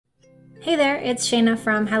Hey there, it's Shayna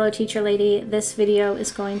from Hello Teacher Lady. This video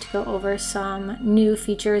is going to go over some new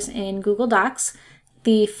features in Google Docs.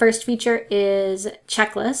 The first feature is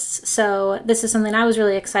checklists. So this is something I was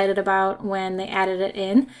really excited about when they added it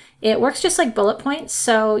in. It works just like bullet points.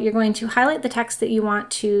 So you're going to highlight the text that you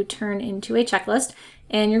want to turn into a checklist,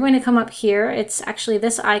 and you're going to come up here. It's actually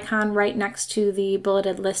this icon right next to the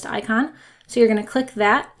bulleted list icon. So you're going to click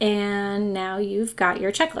that, and now you've got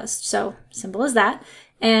your checklist. So simple as that.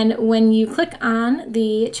 And when you click on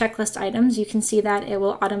the checklist items, you can see that it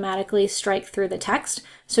will automatically strike through the text.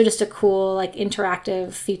 So just a cool like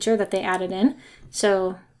interactive feature that they added in.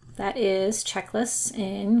 So that is checklists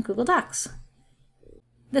in Google Docs.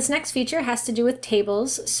 This next feature has to do with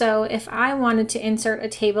tables. So if I wanted to insert a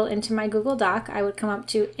table into my Google Doc, I would come up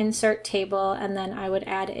to Insert Table, and then I would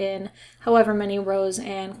add in however many rows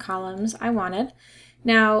and columns I wanted.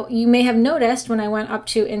 Now, you may have noticed when I went up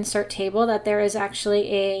to Insert Table that there is actually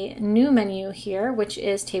a new menu here, which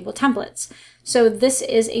is Table Templates. So this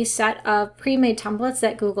is a set of pre-made templates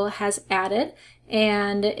that Google has added.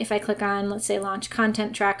 And if I click on, let's say, Launch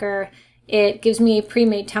Content Tracker, it gives me a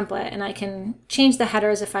pre-made template, and I can change the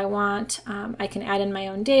headers if I want. I can add in my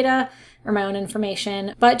own data or my own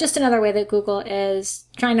information, but just another way that Google is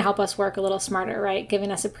trying to help us work a little smarter, right?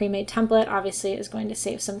 Giving us a pre-made template obviously is going to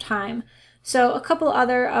save some time. So a couple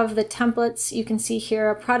other of the templates you can see here: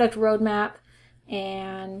 a product roadmap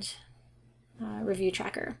and review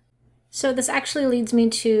tracker. So this actually leads me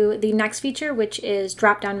to the next feature, which is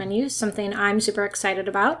drop-down menus, something I'm super excited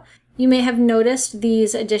about. You may have noticed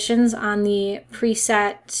these additions on the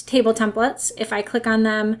preset table templates. If I click on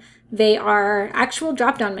them, they are actual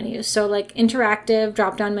drop-down menus, so like interactive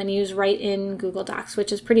drop-down menus right in Google Docs,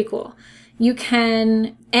 which is pretty cool. You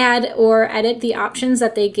can add or edit the options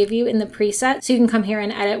that they give you in the preset, so you can come here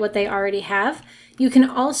and edit what they already have. You can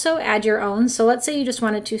also add your own, so let's say you just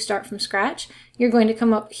wanted to start from scratch. You're going to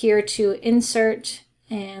come up here to Insert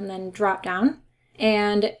and then Drop Down,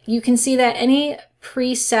 and you can see that any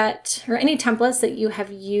preset or any templates that you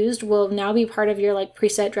have used will now be part of your like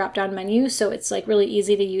preset drop-down menu, so it's like really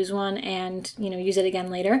easy to use one and use it again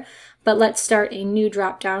later. But let's start a new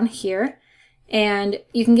drop-down here. And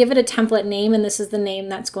you can give it a template name, and this is the name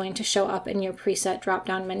that's going to show up in your preset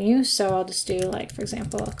drop-down menu. So I'll just do, like, for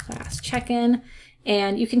example, class check-in.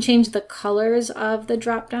 And you can change the colors of the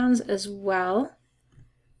drop-downs as well.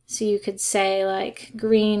 So you could say, like,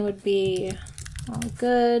 green would be all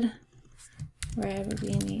good, red would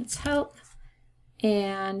be needs help,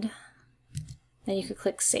 and then you could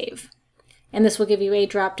click save. And this will give you a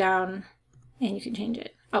drop-down, and you can change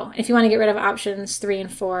it. Oh, and if you want to get rid of options 3 and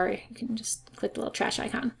 4, you can just click the little trash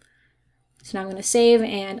icon. So now I'm going to save,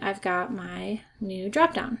 and I've got my new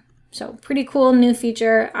drop-down. So pretty cool new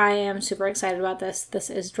feature. I am super excited about this. This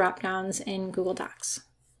is drop-downs in Google Docs.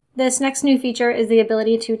 This next new feature is the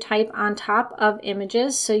ability to type on top of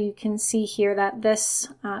images. So you can see here that this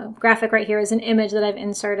graphic right here is an image that I've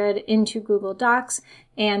inserted into Google Docs.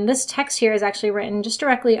 And this text here is actually written just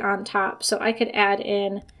directly on top. So I could add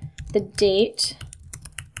in the date.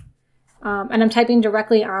 And I'm typing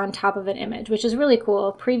directly on top of an image, which is really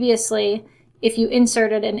cool. Previously, if you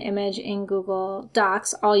inserted an image in Google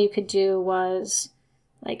Docs, all you could do was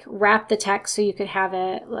like wrap the text so you could have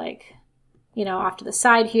it like, off to the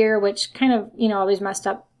side here, which kind of, always messed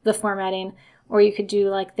up the formatting. Or you could do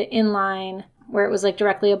like the inline where it was like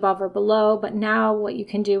directly above or below. But now what you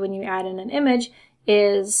can do when you add in an image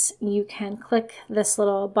is you can click this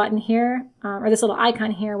little button here, or this little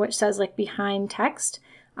icon here, which says like behind text.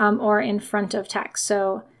 Or in front of text.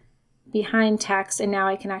 So behind text, and now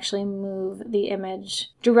I can actually move the image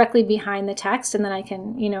directly behind the text, and then I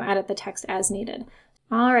can, edit the text as needed.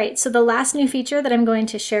 All right, so the last new feature that I'm going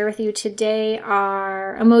to share with you today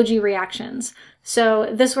are emoji reactions. So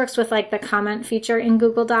this works with like the comment feature in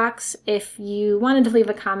Google Docs. If you wanted to leave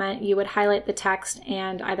a comment, you would highlight the text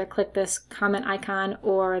and either click this comment icon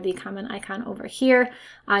or the comment icon over here.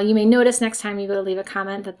 You may notice next time you go to leave a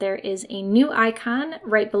comment that there is a new icon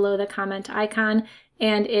right below the comment icon,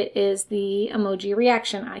 and it is the emoji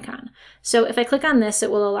reaction icon. So if I click on this, it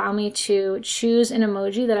will allow me to choose an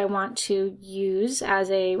emoji that I want to use as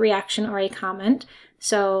a reaction or a comment.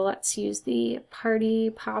 So let's use the party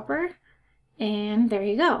popper. And there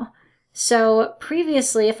you go. So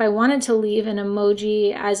previously, if I wanted to leave an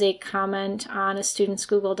emoji as a comment on a student's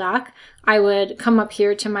Google Doc, I would come up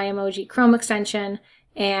here to my emoji Chrome extension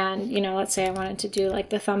and, let's say I wanted to do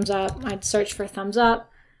like the thumbs up. I'd search for thumbs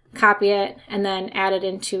up, copy it, and then add it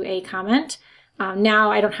into a comment.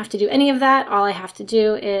 Now I don't have to do any of that. All I have to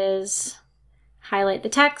do is highlight the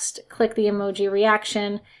text, click the emoji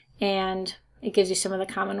reaction, and it gives you some of the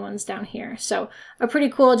common ones down here. So a pretty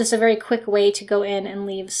cool, just a very quick way to go in and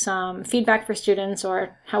leave some feedback for students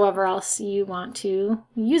or however else you want to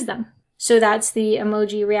use them. So that's the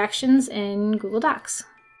emoji reactions in Google Docs.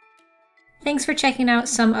 Thanks for checking out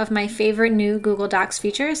some of my favorite new Google Docs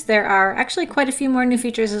features. There are actually quite a few more new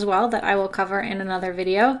features as well that I will cover in another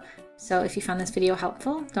video. So if you found this video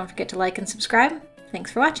helpful, don't forget to like and subscribe.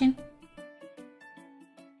 Thanks for watching.